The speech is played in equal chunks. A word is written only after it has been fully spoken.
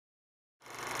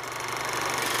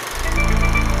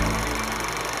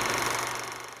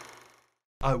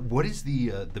What is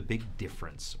the big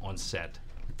difference on set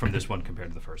from this one compared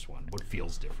to the first one? What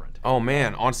feels different? Oh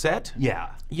man, on set? Yeah.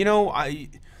 You know,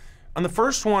 on the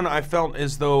first one, I felt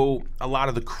as though a lot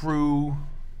of the crew,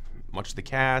 much of the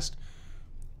cast,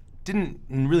 didn't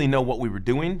really know what we were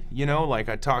doing. You know, like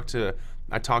I talked to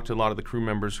a lot of the crew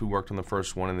members who worked on the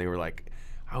first one, and they were like,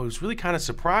 I was really kind of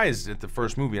surprised at the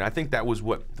first movie, and I think that was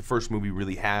what the first movie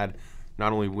really had,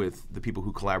 not only with the people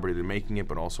who collaborated in making it,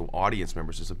 but also audience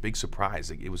members. It's a big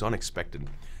surprise. It was unexpected,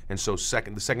 and so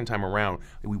the second time around,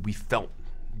 we felt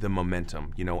the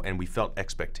momentum, you know, and we felt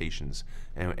expectations,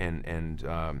 and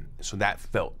so that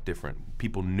felt different.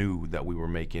 People knew that we were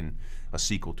making a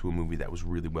sequel to a movie that was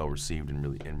really well received and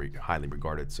really highly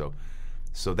regarded. So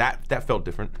that felt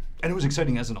different. And it was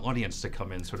exciting as an audience to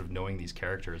come in sort of knowing these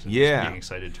characters and Yeah. just being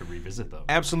excited to revisit them.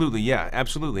 Absolutely, yeah,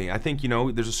 absolutely. I think, you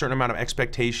know, there's a certain amount of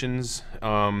expectations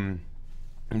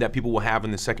that people will have in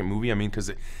the second movie. I mean,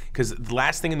 because the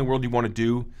last thing in the world you want to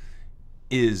do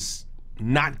is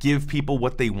not give people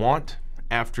what they want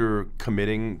after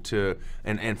committing to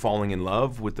and falling in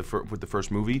love with the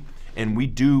first movie. And we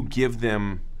do give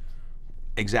them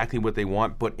exactly what they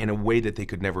want, but in a way that they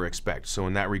could never expect. So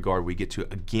in that regard, we get to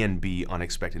again be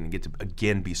unexpected and get to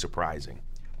again be surprising.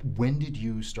 When did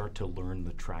you start to learn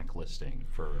the track listing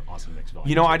for Awesome Mix Volume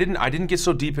You know, 2? I didn't get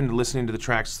so deep into listening to the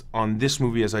tracks on this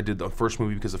movie as I did the first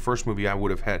movie, because the first movie I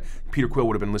would have had, Peter Quill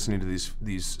would have been listening to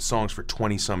these songs for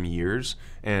 20-some years,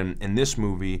 and in this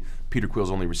movie, Peter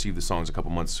Quill's only received the songs a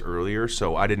couple months earlier,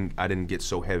 so I didn't get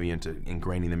so heavy into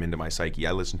ingraining them into my psyche.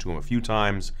 I listened to them a few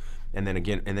times, and then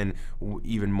again,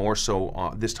 even more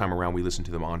so this time around, we listened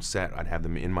to them on set. I'd have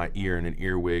them in my ear in an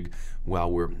earwig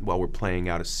while we're playing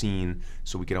out a scene,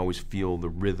 so we can always feel the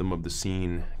rhythm of the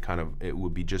scene. Kind of, it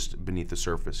would be just beneath the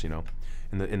surface, you know.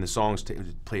 And the songs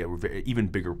play a even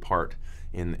bigger part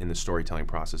in the storytelling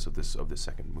process of this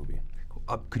second movie.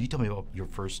 Could you tell me about your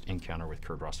first encounter with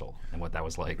Kurt Russell and what that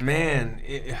was like? Man.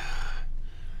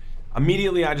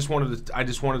 Immediately, I just wanted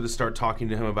to start talking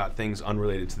to him about things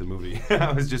unrelated to the movie.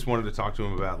 I just wanted to talk to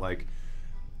him about, like,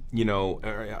 you know,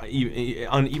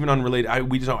 even unrelated. I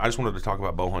just wanted to talk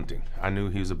about bow hunting. I knew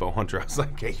he was a bow hunter. I was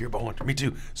like, hey, you're a bow hunter, me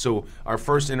too. So our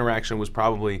first interaction was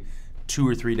probably 2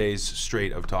 or 3 days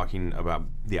straight of talking about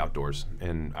the outdoors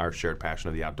and our shared passion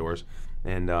of the outdoors.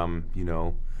 And you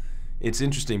know, it's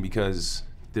interesting because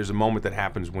there's a moment that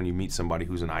happens when you meet somebody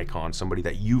who's an icon, somebody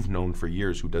that you've known for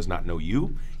years who does not know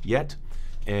you yet,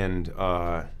 and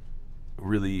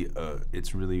really,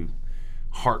 it's really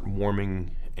heartwarming,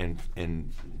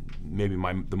 and maybe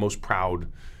the most proud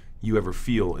you ever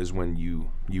feel is when you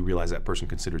realize that person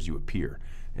considers you a peer,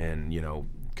 and, you know,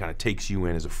 kind of takes you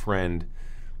in as a friend,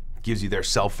 gives you their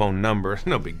cell phone number.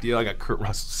 No big deal. I got Kurt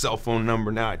Russell's cell phone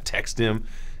number now. I text him,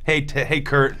 hey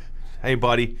Kurt, hey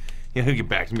buddy. You know, he'll get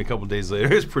back to me a couple days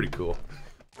later. It's pretty cool.